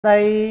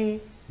Đây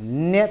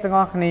nét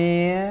ngọc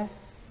nè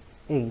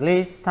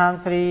English Time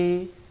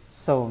 3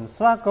 Sổm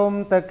xóa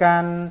công tờ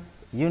can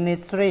Unit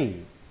 3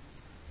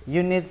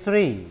 Unit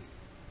 3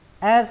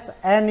 As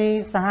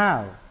any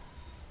somehow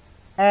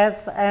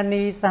As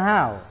any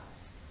somehow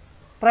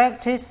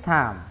Practice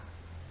time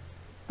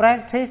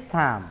Practice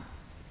time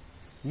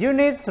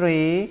Unit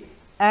 3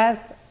 As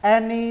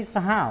any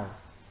somehow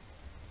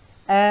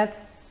As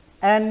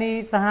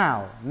any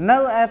somehow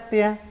No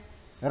appear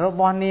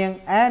Robot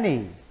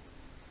any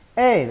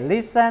A.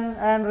 Listen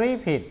and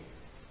repeat.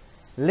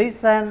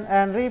 Listen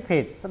and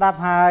repeat. ស្ដាប់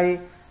ហើយ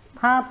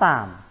ថាតា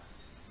ម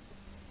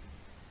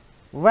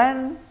When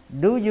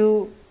do you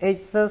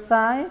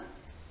exercise?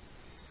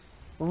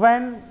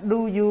 When do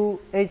you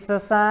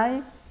exercise?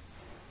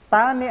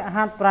 តើអ្នក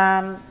ហាត់ប្រា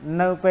ណ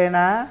នៅពេល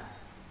ណា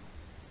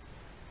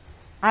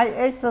I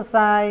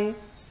exercise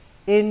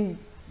in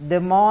the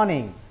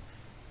morning.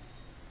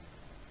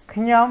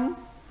 ខ្ញុំ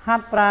ហា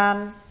ត់ប្រាណ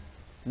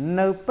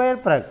នៅពេល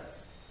ព្រឹក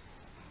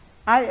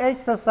I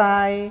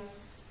exercise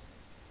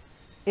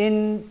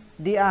in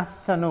the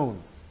afternoon.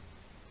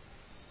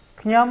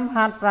 ខ្ញុំ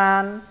ហាត់ប្រា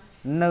ណ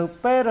នៅ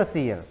ពេលរ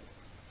សៀល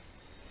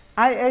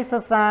I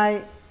exercise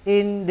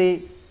in the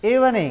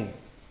evening.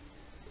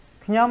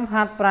 ខ្ញុំ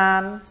ហាត់ប្រា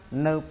ណ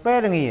នៅពេល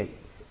ល្ងាច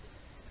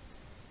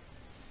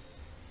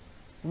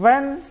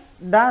When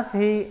does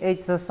he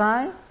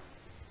exercise?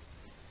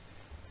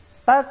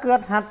 តើគា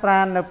ត់ហាត់ប្រា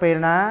ណនៅពេល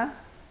ណា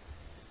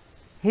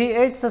He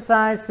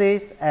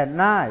exercises at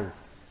night.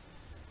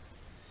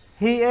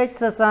 He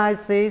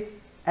exercises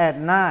at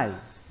night.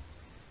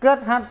 គា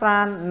ត់ហាត់ប្រា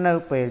ណនៅ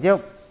ពេលយ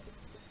ប់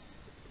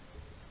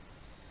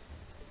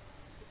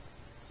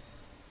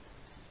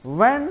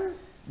When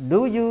do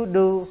you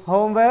do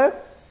homework?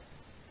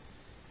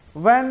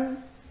 When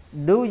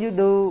do you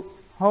do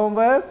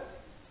homework?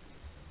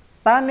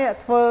 តើអ្នក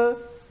ធ្វើ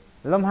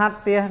លំហាត់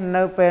ផ្ទះ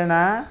នៅពេល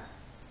ណា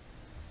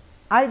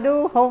I do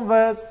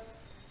homework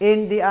in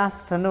the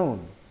afternoon.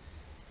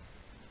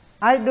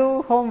 I do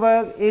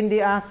homework in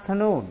the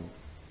afternoon.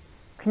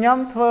 ខ្ញុំ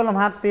ធ្វើលំ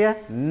ហាត់ផ្ទះ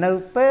នៅ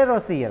ពេលរ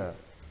សៀល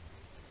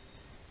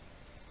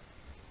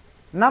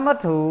Number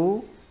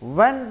 2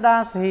 When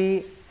does he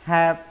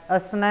have a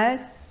snack?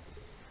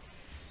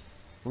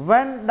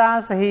 When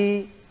does he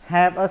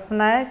have a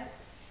snack?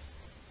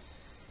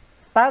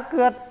 តើ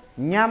គាត់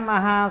ញ៉ាំអា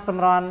ហារស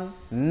ម្រន់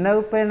នៅ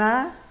ពេលណា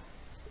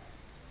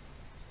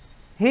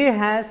He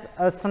has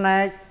a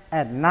snack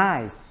at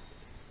night.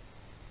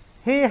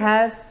 He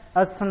has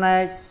a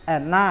snack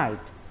at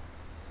night.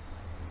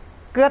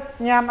 គាត់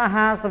ញ៉ាំអា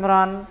ហារសម្រ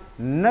ន់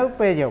នៅ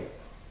ពេលយប់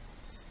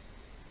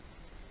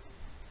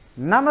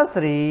Number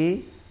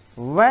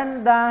 3 When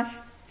does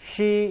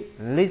she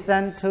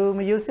listen to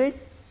music?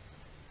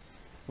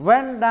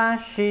 When does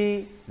she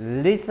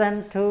listen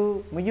to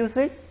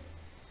music?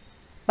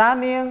 តើ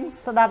នាង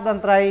ស្ដាប់ត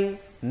ន្ត្រី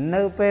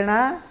នៅពេល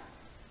ណា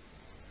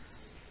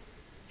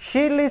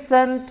She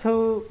listens to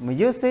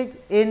music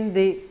in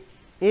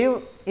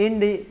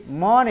the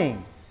morning.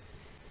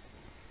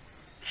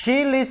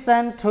 She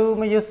listens to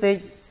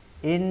music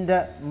in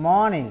the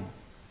morning.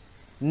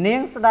 នា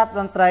ងស្ដាប់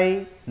តន្ត្រី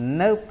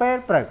នៅពេល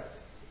ព្រឹក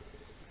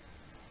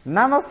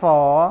Number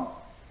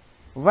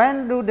 4 When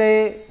do they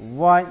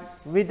watch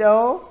video?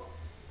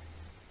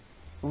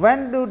 When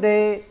do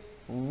they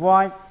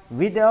watch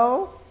video?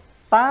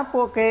 តើ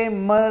ពួកគេ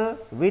មើល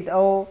វីដេ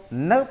អូ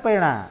នៅពេល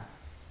ណា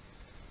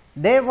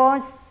They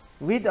watch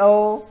video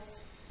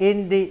in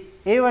the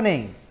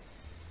evening.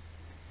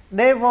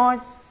 They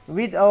watch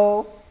video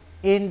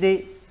in the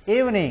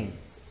evening.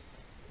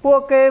 ពួក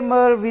គេ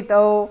មើលវីដេ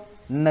អូ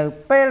នៅ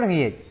ពេលល្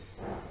ងាច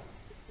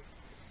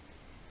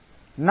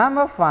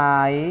Number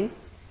 5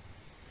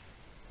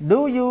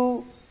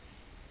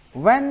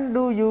 When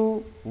do you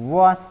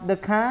wash the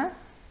car?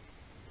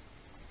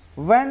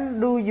 When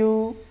do you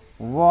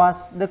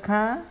wash the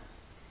car?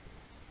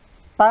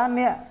 តើ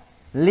អ្នក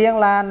លាង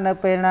ឡាននៅ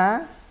ពេលណា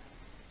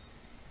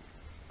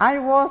I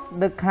wash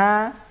the car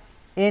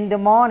in the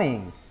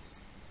morning.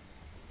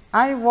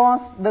 I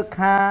wash the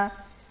car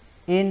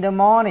in the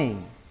morning.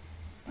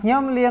 ខ្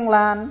ញុំលាង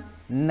ឡាន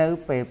នៅ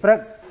ពេលព្រឹក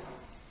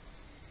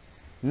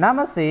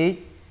Number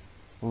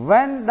 6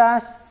 When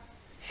does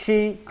she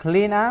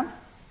clean up?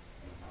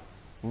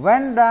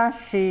 When does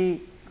she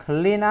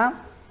clean up?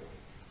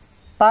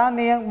 តើ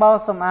នាងបោស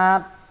សម្អាត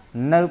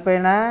នៅពេល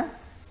ណា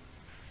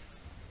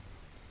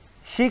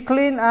She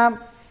clean up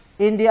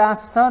in the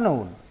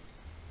afternoon.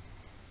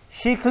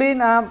 She clean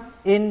up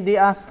in the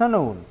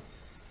afternoon.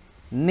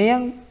 នាង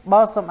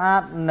បោសសម្អា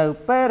តនៅ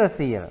ពេលរ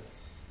សៀល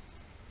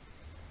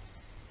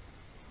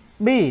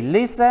B.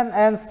 Listen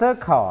and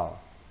circle.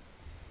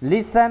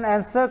 Listen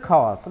and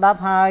circle ស្ដាប់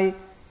ហើយ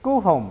គូ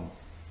ហុំ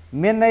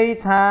មានន័យ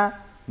ថា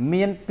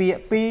មានពាក្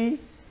យពីរ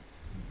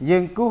យើ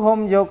ងគូហុំ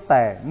យក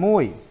តែមួ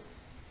យ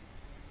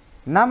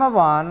Number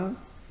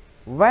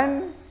 1 When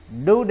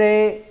do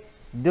they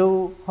do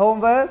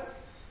homework?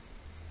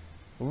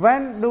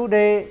 When do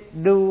they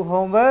do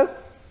homework?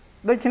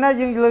 ដូច្នេះ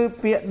យើងលើ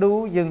ពាក្យ do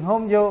យើង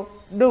ហុំយក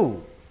do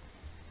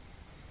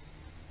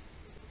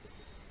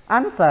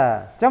Answer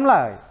ចម្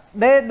លើយ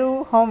They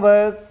do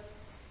homework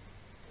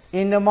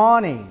in the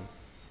morning.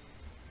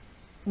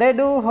 They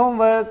do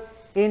homework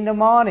in the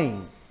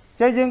morning.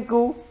 Cho dương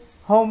cú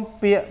home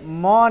bịa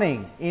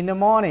morning in the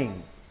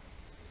morning.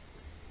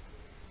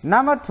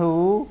 Number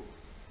 2.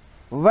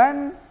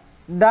 When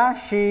does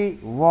she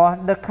wash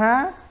the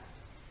car?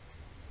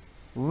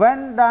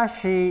 When does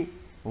she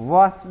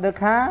wash the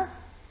car?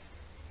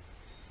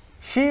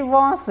 She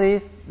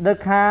washes the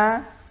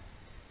car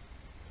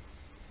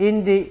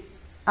in the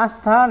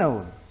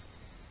afternoon.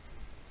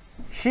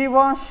 She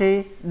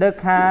washes the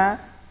car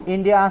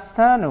in the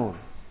afternoon.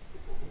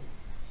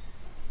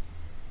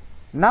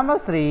 Number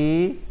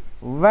 3.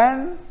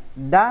 When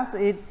does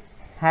it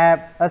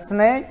have a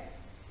snake?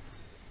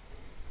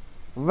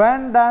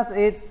 When does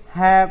it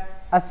have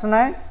a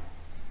snake?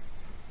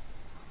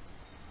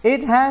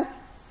 It has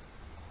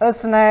a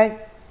snake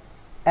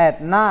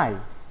at night.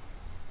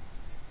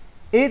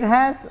 It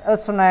has a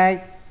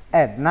snake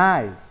at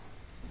night.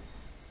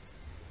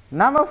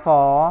 Number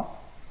 4.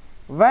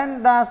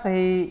 When does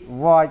he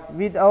watch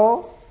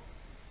video?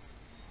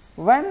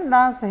 When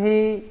does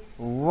he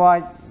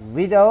watch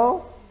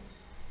video?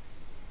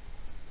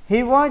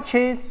 He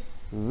watches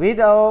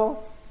video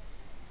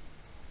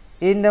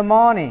in the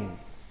morning.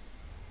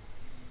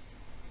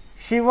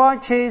 She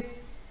watches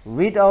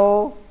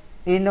video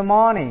in the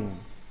morning.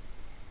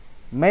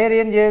 មេ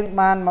រៀនយើង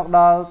បានមកដ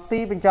ល់ទី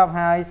បញ្ចប់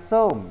ហើយ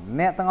សូម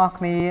អ្នកទាំងអស់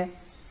គ្នា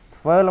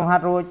ធ្វើលំហា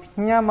ត់រួច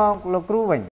ផ្ញើមកលោកគ្រូវិញ